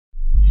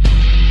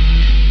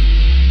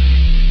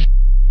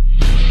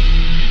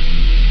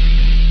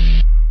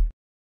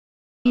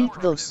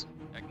2.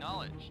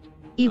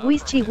 Y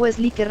Wishy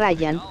Wesley que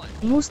Ryan,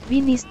 must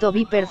be nice to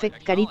be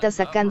perfect, carita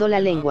sacando la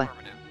lengua.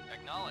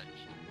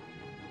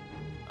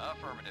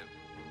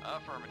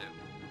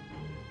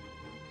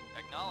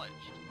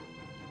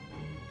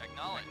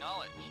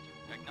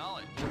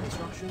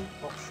 Construction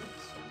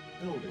options.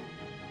 Building.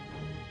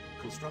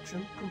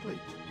 Construction complete.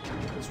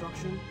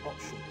 Construction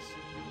options.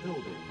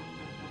 Building.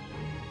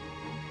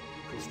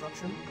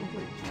 Construction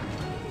complete.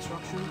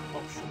 Construction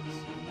options.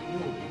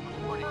 Building.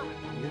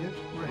 Unit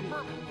ready.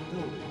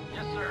 Building.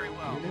 Yes, sir. Very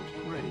well. Unit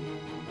ready.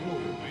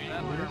 Building.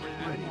 Unit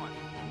ready.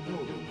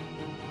 Building.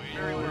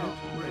 Very well.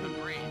 Unit ready.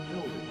 Agreed.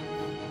 Building.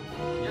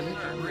 Yes, Unit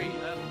sir. Agreed. ready.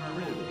 That's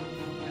affirmative.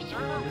 Building. Yes,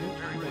 sir. Unit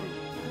Very well. ready.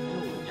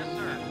 Building. Yes,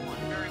 sir.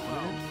 Very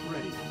well. Unit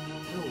ready.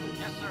 Building.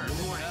 Yes, sir.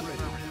 Unit That's ready.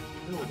 affirmative.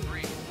 Building.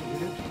 Agreed.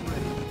 Unit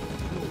ready.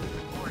 Building.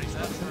 Reporting.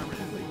 That's affirmative.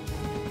 Complete.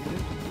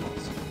 Unit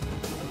lost.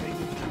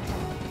 Unable to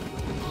comply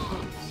with the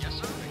components. Yes,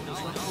 sir.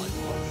 Acknowledge.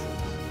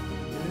 Options.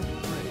 Unit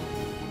ready.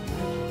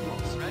 Unit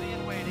lost. Ready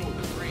and waiting.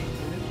 Agreed.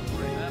 Unit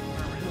ready. That's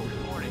affirmative.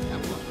 Reporting.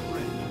 Unit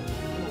ready.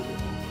 Building.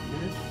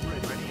 Unit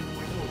ready. Ready and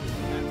waiting. Building.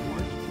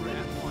 Unit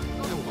ready.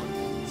 Building.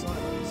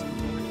 Silence.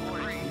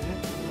 Reporting. Unit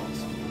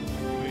lost.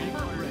 Unit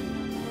ready.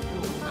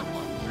 Building.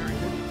 Very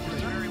Unit good.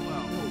 ready. Very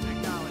well. Building.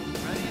 Acknowledge.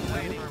 Ready and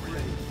waiting. Unit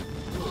ready.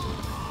 Building.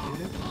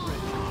 Unit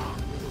ready.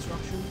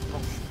 Construction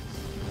options.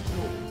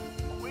 Building.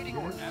 Waiting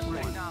Unit orders.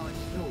 ready. Acknowledge.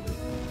 Building.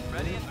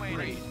 Ready Unit and waiting.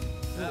 ready.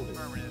 That's Building.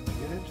 affirmative.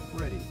 Unit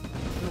ready.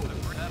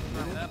 Building. That's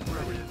Unit ready.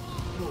 affirmative.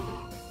 Building.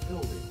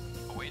 Building.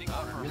 Awaiting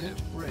Unit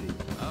affirmative. ready.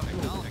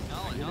 Acknowledge.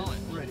 Acknowledge. Unit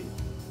ready.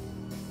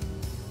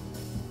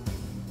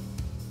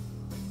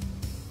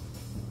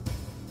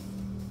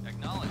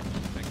 Acknowledge.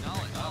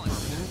 Acknowledge.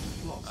 Unit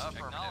lost.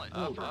 Acknowledge.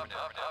 Building.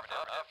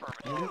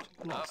 Affirmative. Unit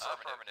lost.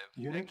 Affirmative.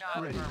 Unit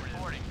ready.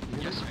 Reporting.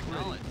 Unit Yes, ready.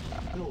 acknowledge.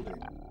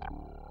 Building.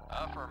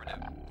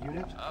 Affirmative.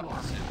 Unit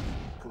lost.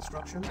 Affirmative.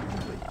 Construction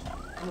complete.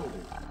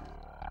 Building.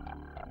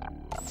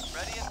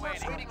 Ready and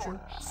waiting.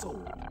 Structure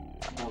sold.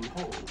 On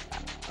hold.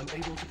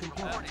 Unable to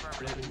comply.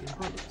 Building in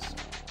progress.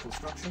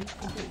 Construction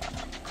complete.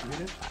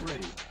 Unit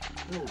ready.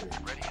 Building.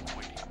 Ready and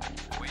waiting.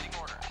 Waiting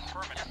orders.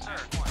 Affirmative. Yes, sir.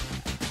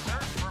 Sir,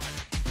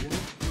 affirmative.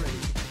 Unit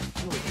ready.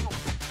 Building.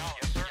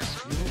 Yes, sir. Yes,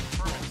 sir. Unit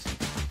lost.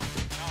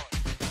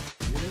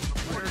 Unit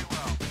Very ready.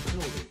 well.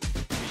 Building.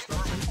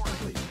 Construction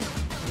complete.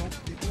 Not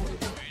deployed.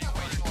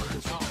 Waiting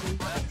orders. Construction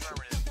That's action.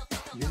 affirmative.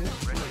 Unit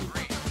Ready ready. and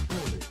waiting.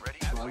 Building. Ready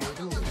and While you're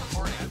waiting. building.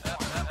 Reporting.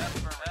 That's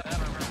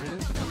affirmative.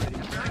 Unit ready.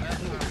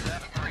 Building.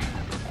 That's agreed.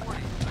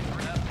 Reporting.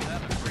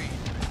 That's agreed.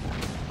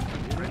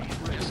 Unit ready.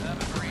 Yes,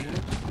 that's agreed.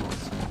 Unit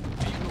lost.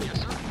 Yes,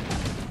 sir.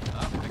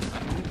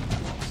 Unit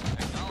lost.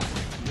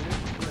 Acknowledging.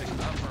 Unit ready.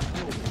 Affirmative.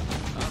 Building.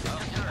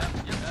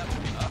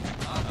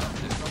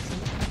 Construction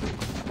complete.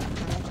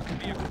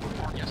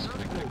 Transport. Yes, sir.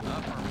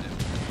 Affirmative.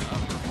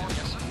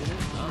 Yes, sir.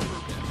 Unit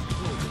ready.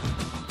 Building.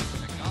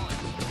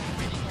 Acknowledge.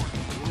 Waiting order.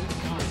 Unit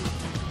ready.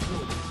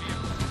 Building.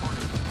 Vehicle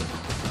reported.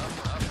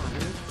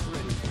 Unit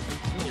ready.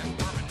 Yes, Building.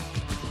 affirmative.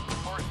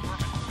 Report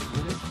affirmative.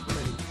 Unit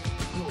ready.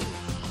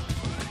 Building.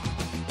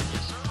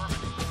 Yes, sir.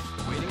 Affirmative.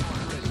 Waiting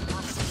order. Ready.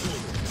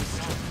 Building.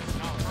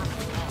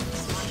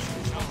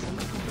 Construction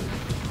complete.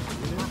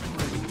 Unit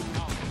ready. Unit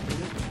lost.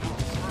 Unit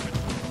ready.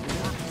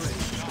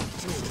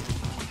 Building.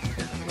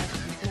 Not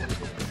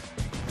deployed.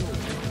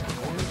 Building.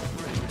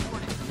 Unit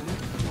ready.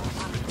 Unit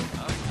lost.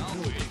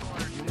 Acknowledge. Waiting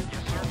order. Unit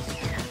Yes, sir. lost.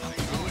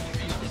 Acknowledge.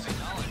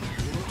 Acknowledge.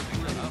 Unit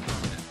ready.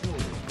 Affirmative.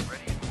 Building.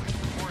 Ready and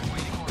waiting. Report.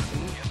 Waiting order.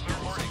 Yes, sir.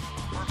 Reporting.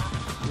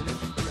 Affirmative. Unit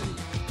ready.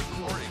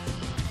 Reporting.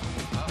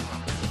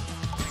 Affirmative.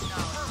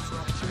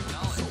 Structure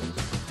sold.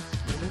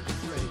 Unit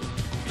ready.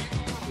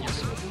 Yes,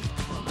 sir. Construction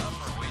from.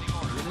 Waiting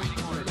order. Unit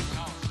Waiting order. ready.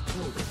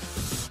 Building.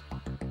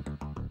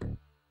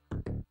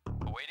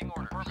 Awaiting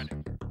order. Affirmative.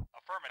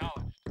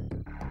 Affirmative.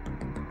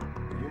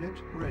 Unit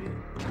ready.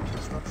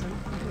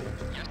 Construction complete.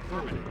 Yes,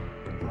 Building. affirmative.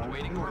 Prime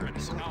Awaiting order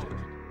permit. selected.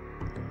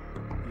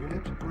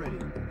 Unit ready.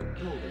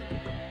 Building.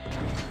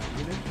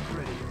 Unit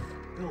ready.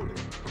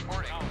 Building.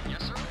 Reporting.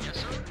 Yes, sir. Yes,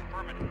 sir.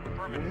 Affirmative.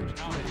 Affirmative. Unit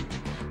ready.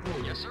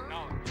 Building. Yes, sir.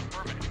 No.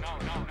 Affirmative. No.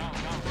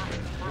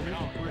 Affirmative. Unit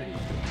ready.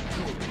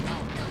 Building.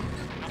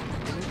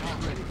 Unit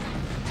ready.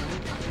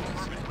 Unit lost.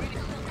 Affirmative.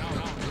 Waiting.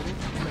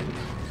 Unit ready.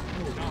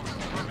 Building.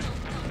 Affirmative.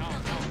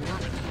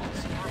 Unit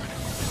lost.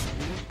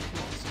 Unit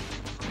lost.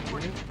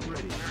 Unit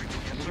ready.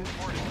 Yes, sir. Unit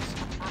Reporting. lost.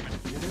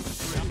 Affirmative. Unit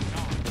ready.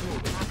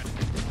 Building.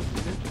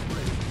 Unit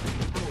ready.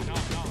 Building.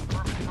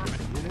 Affirmative.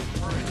 Unit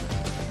ready.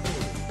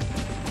 Building.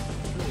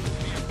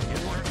 Building.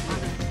 Unit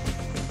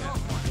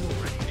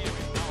ready.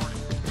 Building.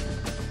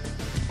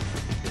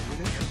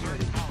 Unit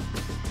ready.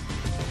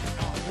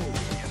 Building.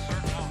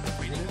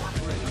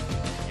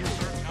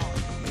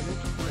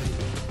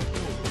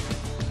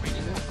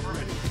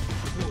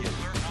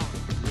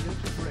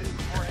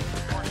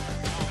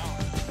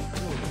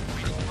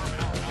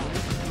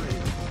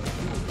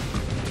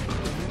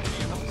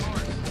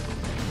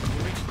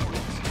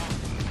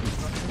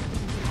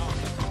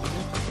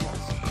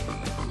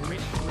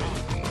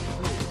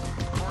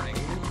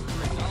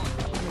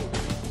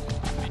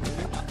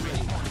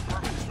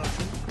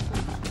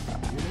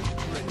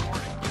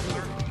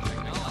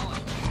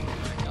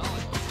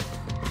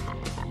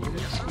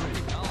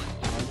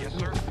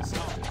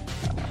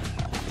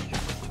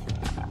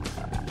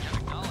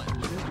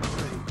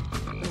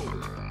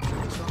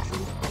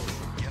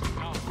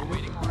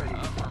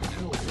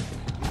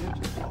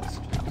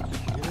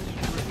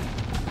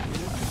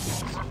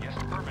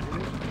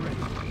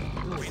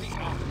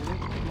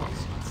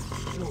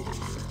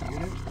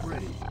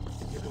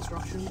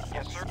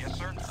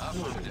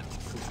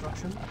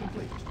 Construction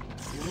complete.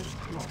 Unit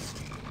lost.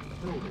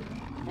 Building.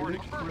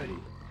 Reporting. Unit ready.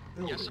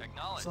 Building. Yes,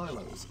 acknowledged.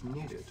 Silos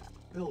needed.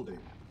 Building.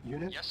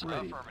 Unit Yes,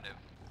 ready. affirmative.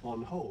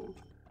 On hold.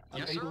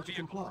 Yes, Unable sir. to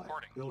Vehicle comply.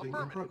 reporting. Building in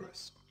Affirmative.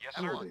 progress. Yes,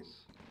 sir. Building.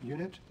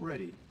 Unit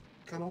ready.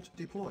 Cannot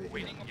deploy here.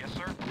 Waiting. Yes, sir.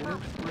 Unit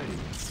Affirmative. ready.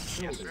 Yes,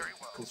 Building. very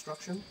well.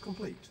 Construction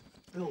complete.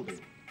 Building.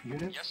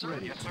 Unit Yes, sir.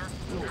 ready. Yes, sir.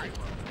 Building. Very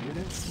well.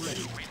 Unit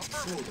ready.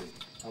 Waiting. Building.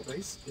 Our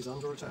base is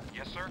under attack.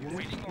 Yes, sir. Unit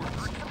Waiting lost.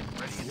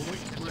 orders. Ready and Unit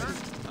waiting, ready.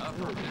 sir. Building.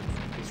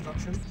 Affirmative.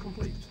 Construction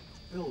complete.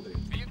 Building.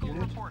 Vehicle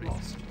Unit reporting.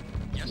 lost.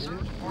 Yes, sir.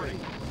 Unit Reporting.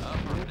 ready.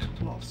 Affirmative.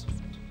 Unit lost.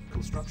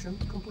 Construction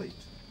complete.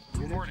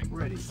 Unit Reporting.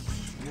 ready.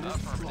 Unit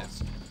Affirmative.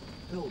 lost.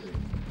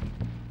 Building.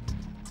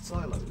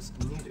 Silos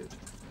needed.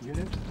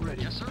 Unit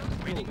ready. Yes, sir.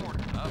 Waiting Building. order.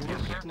 Unit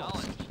Yes, sir. lost.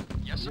 Acknowledged.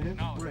 Yes, sir. Unit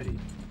Acknowledged. ready.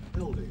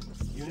 Building.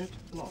 Unit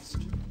lost.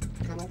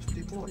 Cannot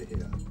deploy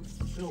here.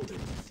 Building.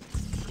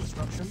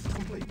 Construction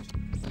complete.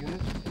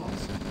 Unit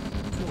lost.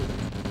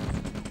 Building.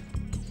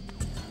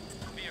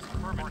 Vehicle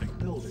affirmative.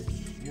 Building.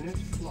 Unit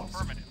lost.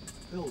 Affirmative.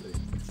 Building.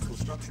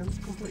 Construction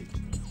complete.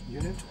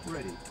 Unit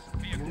ready.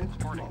 Vehicle Unit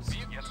reporting. lost.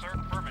 Yes, sir.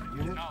 Affirmative.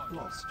 Unit Acknowledged.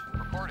 lost.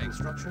 Reporting.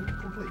 Construction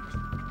complete.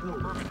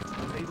 Building.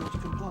 Affirmative. Unable to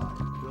comply.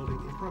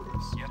 Building in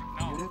progress. Yes,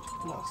 acknowledged.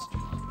 Unit lost.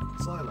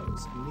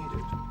 Silos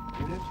needed.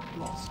 Unit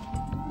lost.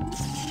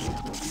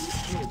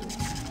 Building.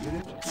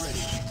 Unit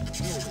ready.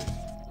 Building.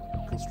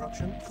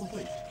 Construction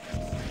complete.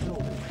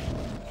 Building.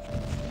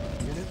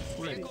 Unit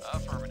ready. Vehicle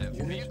affirmative.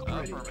 Unit Vehicle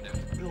ready.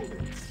 affirmative.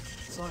 Building.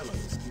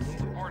 Silos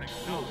needed. Reporting.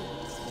 Building.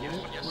 Yes,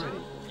 Unit yes, sir.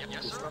 ready.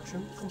 Yes, sir.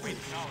 Construction complete.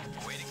 Waiting.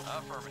 Acknowledged. Waiting.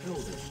 Affirmative.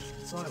 Building.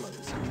 Silos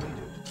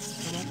needed.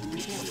 Cannot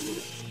deploy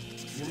here.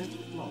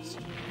 Unit lost.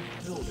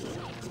 Building.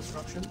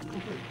 Construction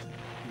complete.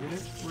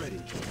 Unit ready.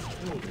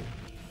 Building.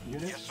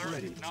 Unit Yes, sir.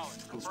 ready.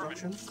 Acknowledged.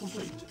 Construction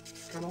complete.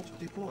 Cannot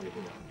deploy here.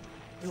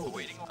 Building.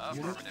 Awaiting.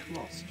 Unit Affirmative.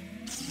 lost.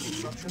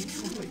 Construction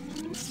complete.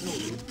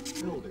 Building.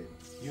 Building.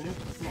 Unit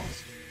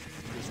lost.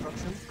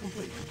 Construction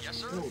complete. Yes,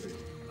 sir. Building.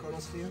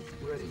 Chronosphere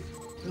ready.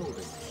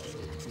 Building.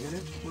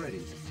 Unit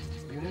ready.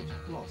 Unit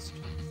lost.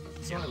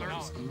 Yes, sir.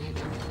 Silos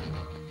needed.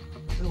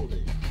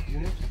 Building.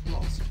 Unit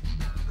lost.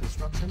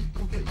 Construction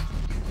complete.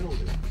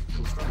 Building.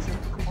 Construction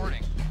complete.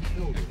 Reporting.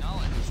 Building.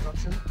 Acknowledged.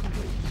 Construction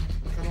complete.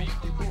 Cannot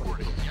Vehicle deploy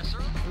reporting. here. Yes,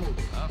 sir.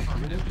 Building.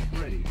 Affirmative.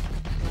 Unit ready.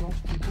 Cannot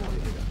deploy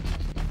here.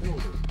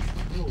 Building.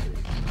 Building.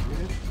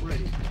 Unit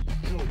ready.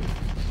 Building.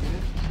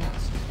 Unit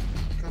lost.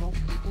 Cannot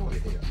deploy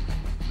here.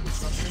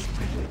 Construction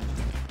complete.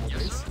 Our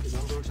Yes, base sir. is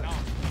under attack.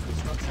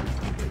 Construction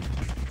complete.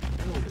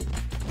 Building.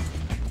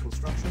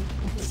 Construction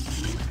complete.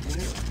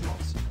 Unit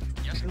lost.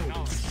 Yes, Building.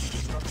 acknowledged.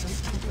 Construction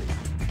complete.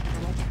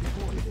 Cannot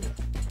deploy here.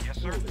 Yes,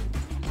 sir. Building.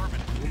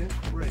 Affirmative. Unit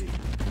ready.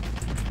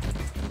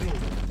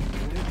 Building.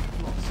 Unit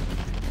lost.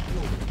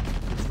 Building.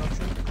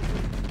 Construction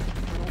complete.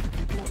 Cannot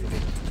deploy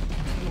here.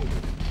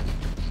 Building.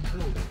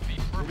 Building. Be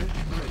Unit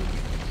affirmative. ready.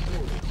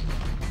 Building.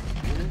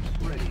 Unit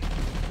ready.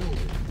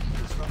 Building.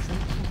 Construction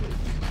complete.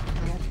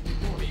 Cannot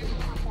deploy here.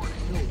 Vehicle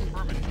reporting. Building.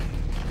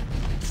 Affirmative.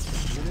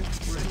 Unit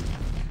ready.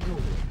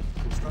 Building.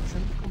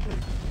 Construction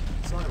complete.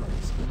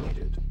 Silos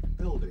needed.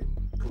 Building.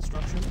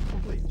 Construction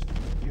complete.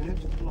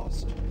 Unit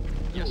lost.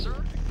 Yes, sir.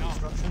 Building.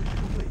 Acknowledged. Construction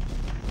complete.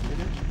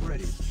 Unit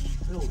ready.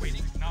 Building.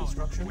 Waiting. Acknowledged.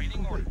 Construction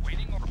Waiting order. complete.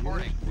 Waiting order.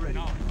 Reporting. Unit ready.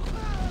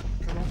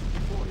 Acknowledged. Cannot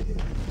deploy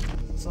here.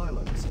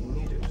 Silos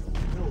needed.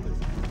 Building.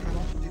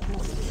 Cannot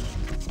deploy here.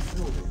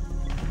 Building.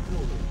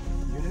 Building.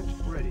 Unit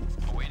ready.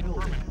 Awaiting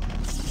Building.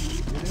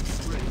 affirmative. Unit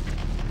ready.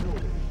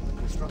 Building.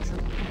 Construction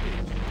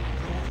complete.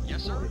 Cannot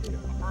Yes, sir. deploy here.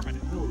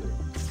 Affirmative. Building.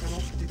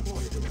 Cannot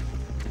deploy here.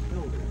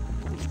 Building.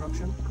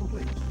 Construction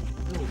complete.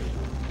 Building.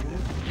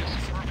 Unit Yes,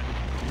 lost. affirmative.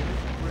 Unit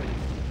ready.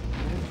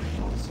 Unit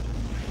lost.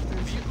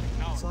 Attention. Vehicle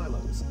acknowledged.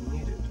 Silos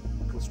needed.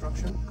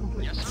 Construction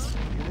complete. Yes, sir.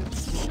 Unit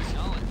lost.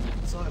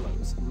 Acknowledged.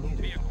 Silos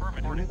needed. Be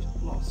affirmative. Unit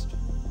lost.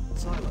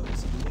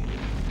 Silos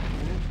needed.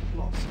 Unit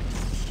lost.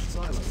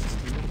 Silos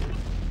needed.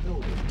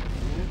 Building.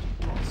 Unit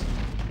lost.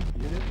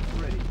 Unit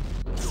ready.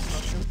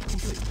 Construction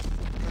complete.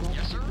 Cannot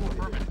Yes, sir. deploy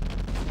here. Affirmative.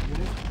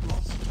 Unit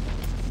lost.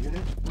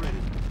 Unit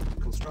ready.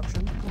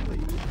 Construction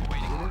complete.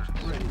 Awaiting Unit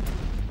orders. ready.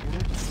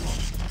 Unit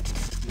lost.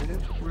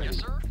 Unit ready. Yes,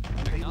 sir.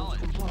 Unable to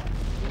Acknowledged. comply.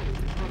 Building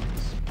in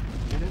progress.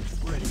 Unit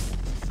ready.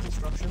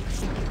 Construction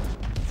complete.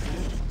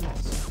 Unit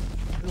lost.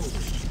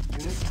 Building.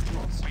 Unit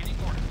lost. Waiting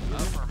order.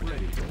 Unit Affirmative.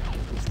 ready.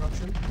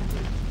 Construction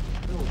complete.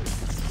 Building.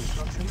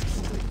 Construction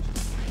complete.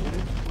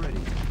 Unit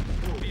ready.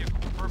 Building. Vehicle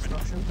affirmative.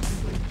 Construction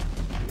complete.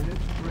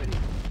 Unit ready.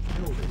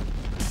 Building.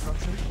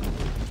 Construction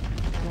complete.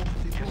 Cannot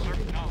Yes, deploy sir.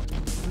 here. Acknowledged.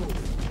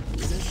 Building.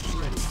 Unit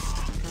ready.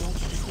 Cannot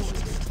deploy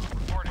here.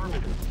 Reporting.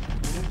 Building.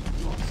 Unit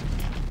lost.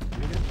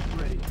 Unit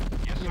ready.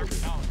 Yes, sir. Building.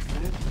 Acknowledged.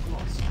 Unit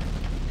lost.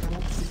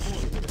 Cannot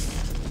deploy here.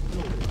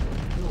 Building.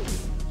 Building.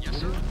 Yes,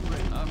 sir. Unit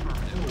ready.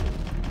 Affirmative. Building.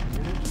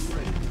 Unit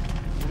ready.